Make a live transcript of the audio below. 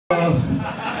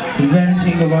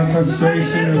venting of our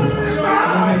frustration of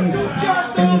living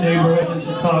in the neighborhood in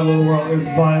Chicago where all this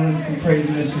violence and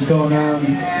craziness is going on.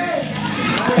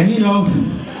 And you know,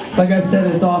 like I said,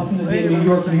 it's awesome to be in New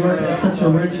York. New York has such a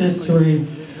rich history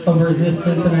of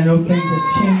resistance, and I know things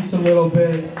have changed a little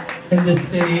bit in this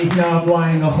city. Now I'm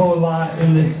lying a whole lot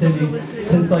in this city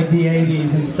since like the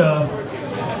 80s and stuff.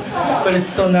 But it's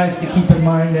still nice to keep in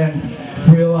mind and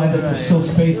realize that there's still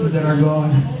spaces that are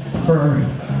gone for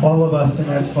all of us, and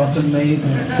that's fucking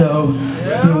amazing. So,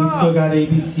 you know, we still got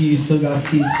ABC, we still got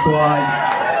C-Squat.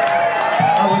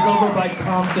 I was over by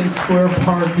Tompkins Square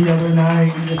Park the other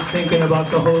night just thinking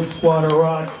about the whole Squatter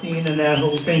Rock scene and that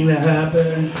whole thing that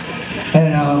happened.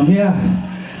 And yeah,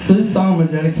 so this song was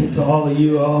dedicated to all of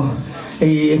you all.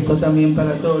 Y esto también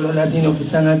para todos los latinos que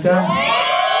están acá,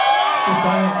 que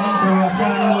están aquí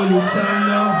trabajando,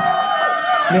 luchando,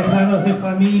 lejanos de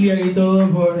familia y todo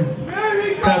por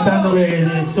tratando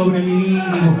de sobrevivir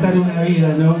y buscar una vida,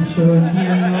 ¿no? Yo lo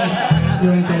entiendo,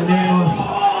 lo entendemos.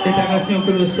 Esta canción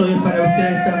Crudos C es para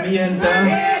ustedes también, ¿tá?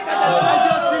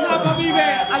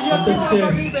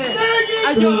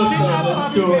 Crudos C,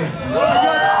 let's do it.